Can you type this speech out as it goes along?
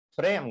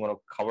Today, I'm going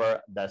to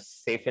cover the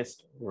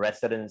safest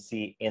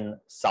residency in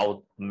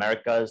South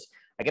Americas.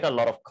 I get a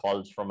lot of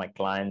calls from my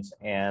clients,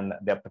 and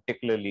they're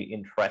particularly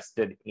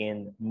interested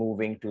in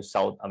moving to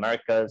South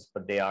Americas,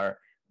 but they are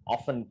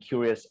often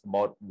curious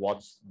about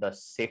what's the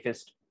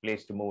safest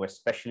place to move,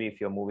 especially if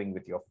you're moving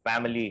with your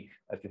family,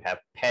 if you have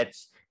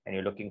pets, and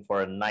you're looking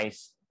for a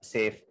nice,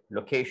 safe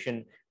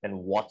location, then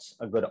what's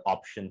a good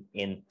option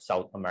in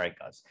South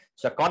Americas?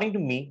 So according to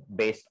me,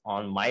 based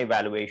on my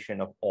evaluation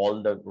of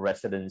all the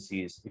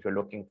residencies, if you're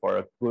looking for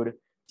a good,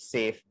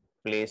 safe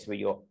place where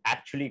you're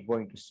actually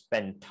going to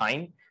spend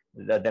time,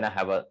 then I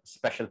have a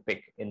special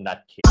pick in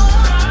that case.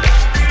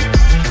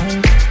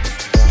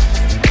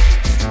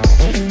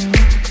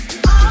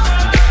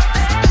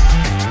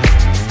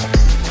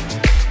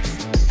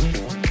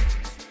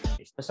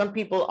 Some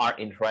people are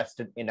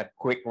interested in a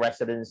quick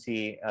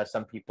residency.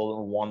 Some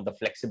people want the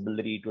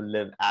flexibility to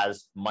live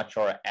as much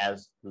or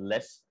as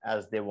less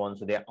as they want.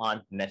 So they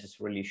aren't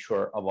necessarily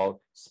sure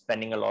about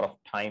spending a lot of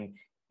time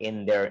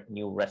in their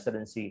new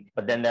residency.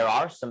 But then there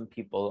are some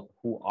people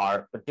who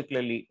are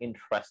particularly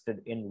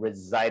interested in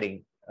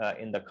residing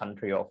in the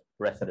country of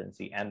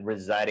residency and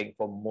residing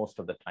for most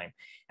of the time.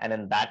 And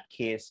in that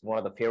case, one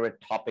of the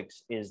favorite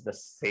topics is the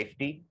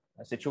safety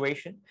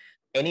situation.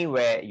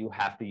 Anywhere you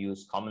have to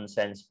use common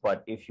sense,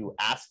 but if you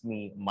ask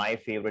me, my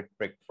favorite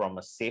pick from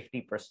a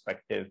safety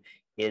perspective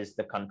is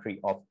the country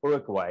of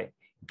Uruguay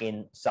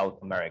in South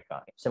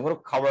America. So I'm going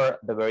to cover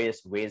the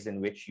various ways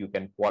in which you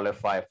can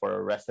qualify for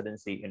a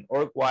residency in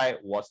Uruguay,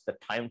 what's the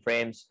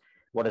timeframes,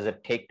 what does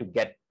it take to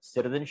get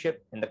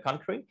citizenship in the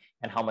country,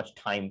 and how much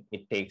time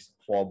it takes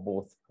for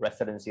both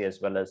residency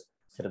as well as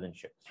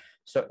citizenship.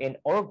 So in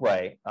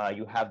Uruguay,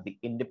 you have the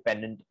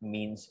independent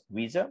means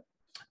visa.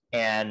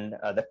 And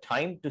the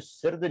time to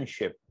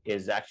citizenship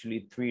is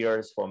actually 3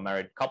 years for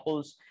married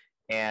couples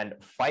and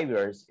 5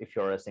 years if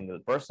you're a single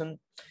person.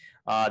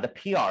 The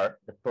PR,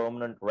 the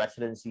permanent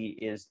residency,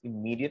 is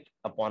immediate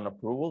upon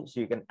approval.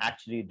 So you can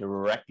actually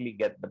directly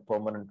get the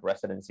permanent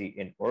residency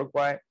in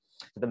Uruguay.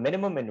 So the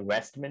minimum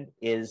investment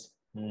is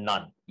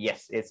none.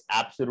 Yes, it's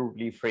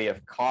absolutely free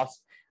of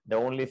cost. The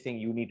only thing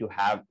you need to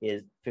have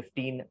is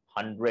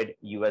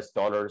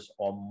 $1,500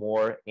 or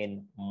more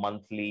in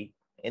monthly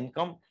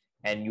income,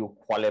 and you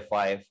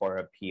qualify for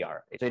a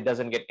PR. So it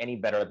doesn't get any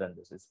better than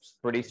this. It's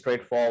pretty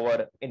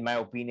straightforward. In my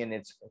opinion,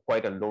 it's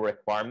quite a low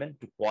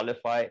requirement to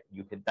qualify.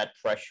 You hit that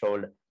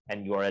threshold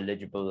and you are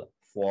eligible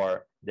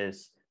for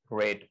this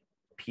great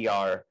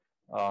PR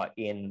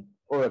in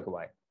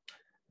Uruguay.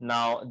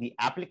 Now, the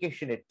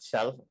application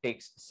itself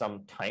takes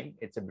some time.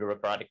 It's a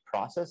bureaucratic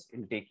process.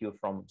 It'll take you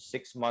from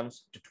 6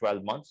 months to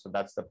 12 months. So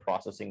that's the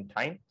processing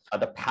time.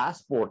 The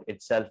passport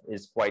itself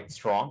is quite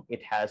strong.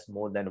 It has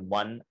more than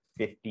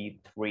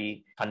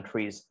 153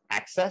 countries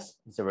access.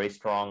 It's a very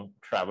strong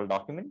travel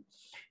document.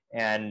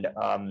 And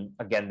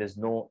again, there's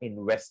no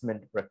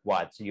investment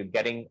required. So you're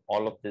getting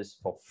all of this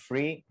for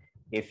free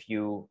if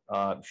you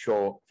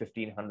show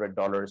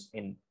 $1,500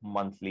 in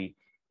monthly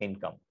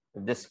income.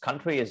 This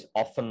country is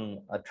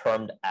often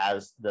termed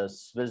as the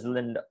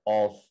Switzerland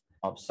of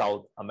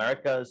South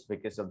Americas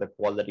because of the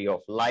quality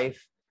of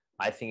life.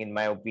 I think, in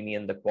my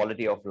opinion, the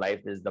quality of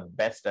life is the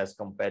best as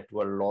compared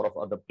to a lot of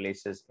other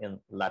places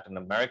in Latin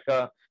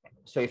America.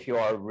 So if you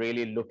are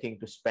really looking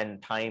to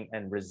spend time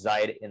and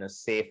reside in a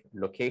safe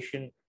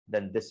location,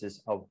 then this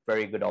is a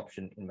very good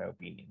option, in my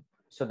opinion.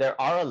 So there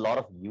are a lot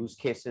of use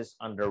cases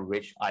under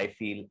which I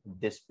feel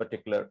this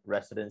particular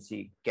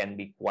residency can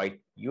be quite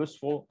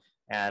useful.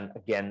 And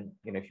again,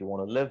 if you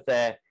want to live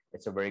there,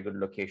 it's a very good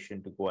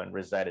location to go and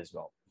reside as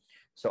well.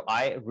 So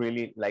I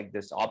really like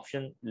this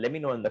option. Let me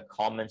know in the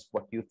comments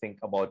what you think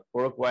about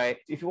Uruguay.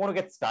 If you want to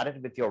get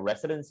started with your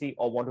residency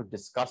or want to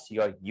discuss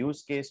your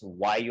use case,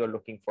 why you're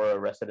looking for a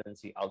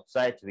residency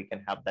outside, so we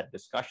can have that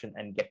discussion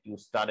and get you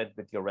started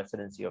with your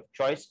residency of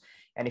choice.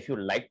 And if you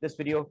like this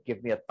video,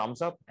 give me a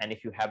thumbs up. And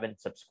if you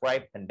haven't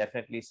subscribed, then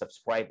definitely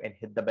subscribe and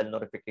hit the bell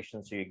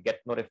notification so you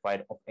get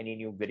notified of any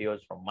new videos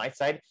from my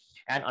side.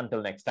 And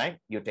until next time,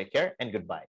 you take care and goodbye.